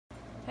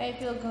How you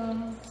feel,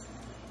 Gun?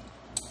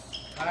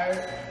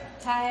 Tired?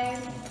 Tired?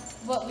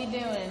 What we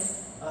doing?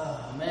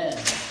 Oh man,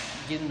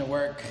 getting to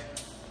work.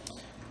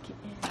 Get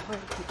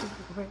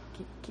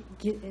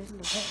in the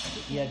work.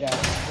 Yeah,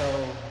 guys.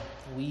 So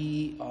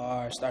we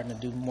are starting to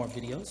do more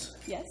videos.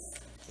 Yes.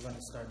 We're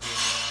gonna start doing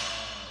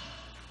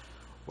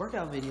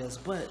workout videos,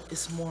 but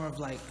it's more of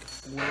like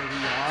where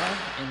we are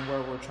and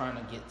where we're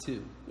trying to get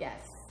to.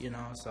 Yes. You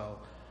know, so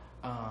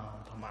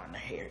put my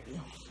hair. You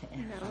know,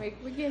 no, we're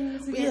getting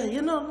this. Yeah,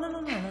 you know,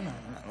 no.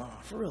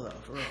 For real though.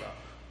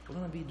 We're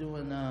gonna be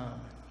doing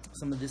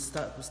some of this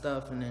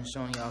stuff and then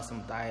showing y'all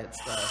some diet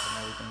stuff and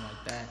everything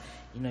like that.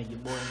 You know, your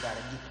boy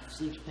gotta get the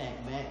six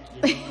pack back.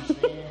 You know what I'm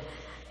saying?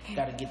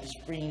 Gotta get the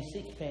spring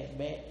six pack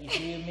back. You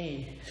feel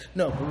me?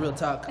 No, but real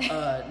talk.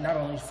 Not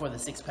only for the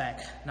six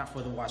pack, not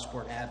for the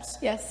washboard abs.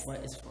 Yes.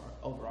 But it's for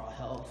overall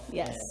health.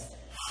 Yes. And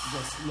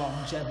just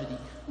longevity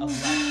of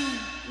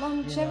life.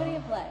 Longevity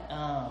of life.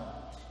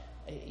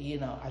 You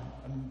know,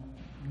 I'm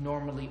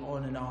normally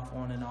on and off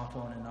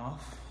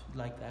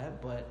like that,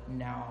 but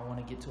now I want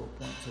to get to a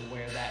point to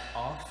where that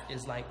off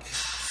is like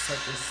such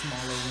a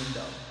smaller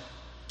window.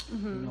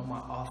 You know, my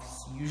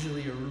offs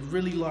usually are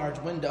really large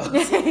windows,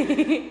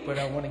 but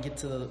I want to get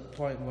to the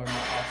point where my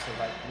offs are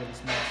like really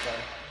small. So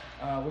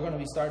we're going to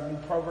be starting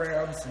new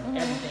programs and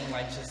everything,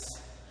 like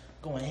just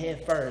going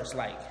head first,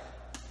 like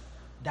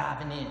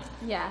diving in.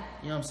 Yeah.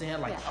 You know what I'm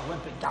saying? Like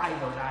Olympic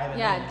diver diving in.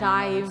 Yeah,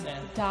 dive in.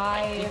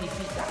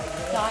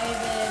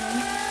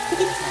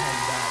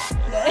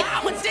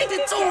 I'm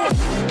addicted to it.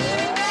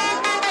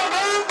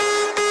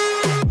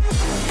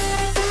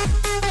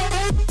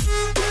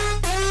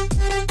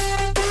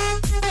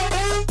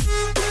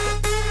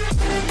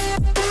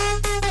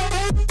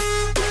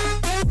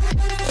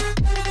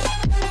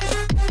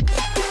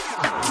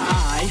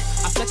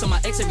 On my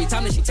ex every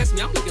time that she texts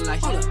me, I'm looking like,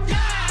 hold up.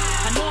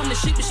 I know I'm the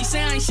shit, but she say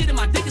I ain't shit in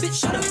my dick, bitch,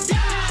 shut up.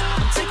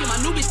 I'm taking my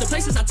new bitch to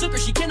places I took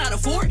her, she cannot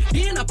afford.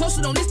 Then I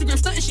posted on Instagram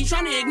stunting, she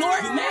trying to ignore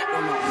it. You mad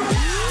or no?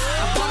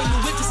 I bought a new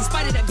whip just in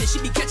spite of that bitch,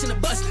 she be catching a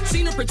bus.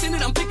 Seen her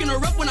pretended I'm picking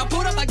her up, when I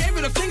pulled up, I gave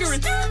her the finger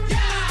and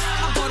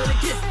I bought her a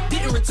gift,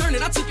 didn't return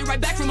it. I took it right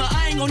back from her,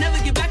 I ain't gon' never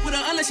get back with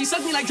her unless she suck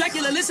me like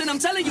Dracula. Listen,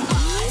 I'm telling you,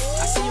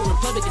 I see you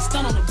Republican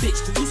stun on a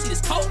bitch. Do you see this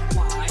coat?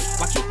 Why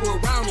keep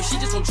her around if she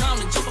just gon' drown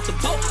and jump off the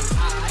boat?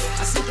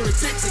 I sent her a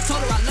text and told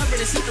her I love her,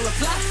 then sent her a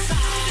reply.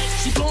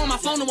 She blowing my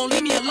phone and won't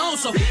leave me alone,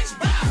 so I'm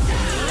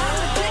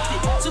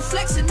addicted to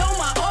flexing on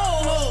my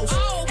old hoes.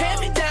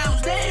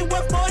 Hand-me-downs, they ain't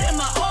worth more than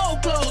my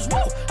old clothes.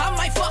 Whoa, I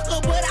might fuck her,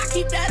 but I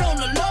keep that on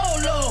the low.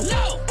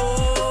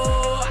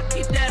 Oh, I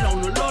keep that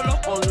on the low.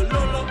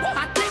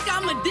 I think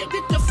I'm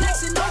addicted to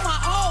flexing on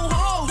my old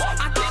hoes.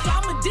 I think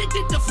I'm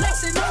addicted to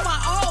flexing on my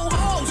old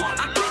hoes.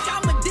 I think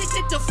I'm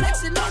addicted to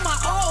flexing on my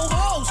old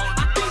hoes.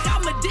 I think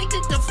I'm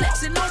addicted to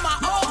flexing on my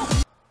old.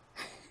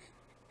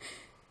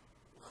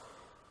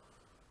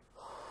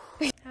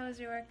 How was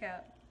your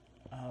workout?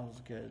 Oh, it was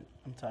good.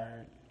 I'm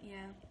tired.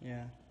 Yeah.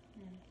 Yeah.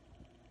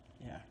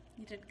 Yeah.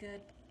 You did good.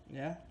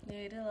 Yeah?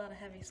 Yeah, you did a lot of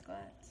heavy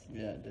squats.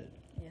 Yeah, I did.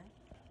 Yeah.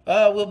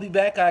 We'll be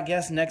back, I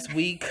guess, next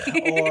week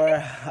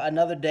or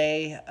another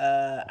day.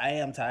 I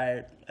am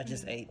tired. I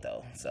just ate,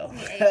 though. So,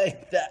 I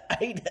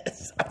ate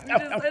this.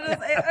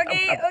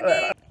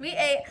 Okay. We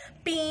ate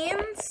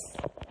beans.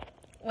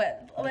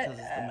 What? Because it's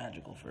the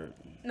magical fruit.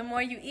 The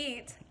more you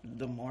eat,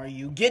 the more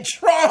you get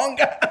strong.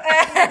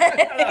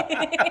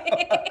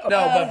 No,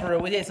 but for real,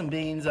 we ate some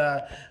beans.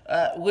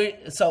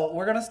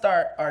 We're gonna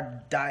start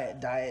our diet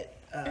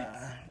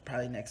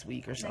probably next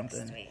week or something.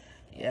 Next week.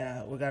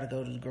 Yeah, we gotta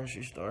go to the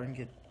grocery store and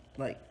get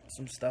like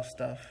some stuff.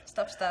 Stuff.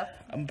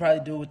 I'm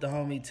probably do it with the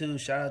homie too.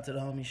 Shout out to the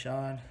homie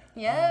Sean.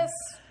 Yes.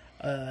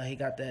 He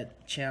got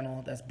that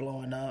channel that's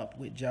blowing up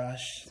with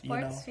Josh.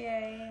 Sports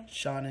Fury.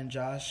 Sean and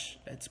Josh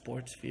at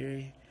Sports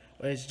Fury.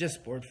 Well, it's just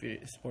Sports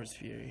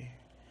Fury.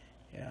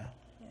 Yeah.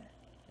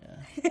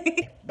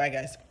 Bye,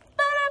 guys.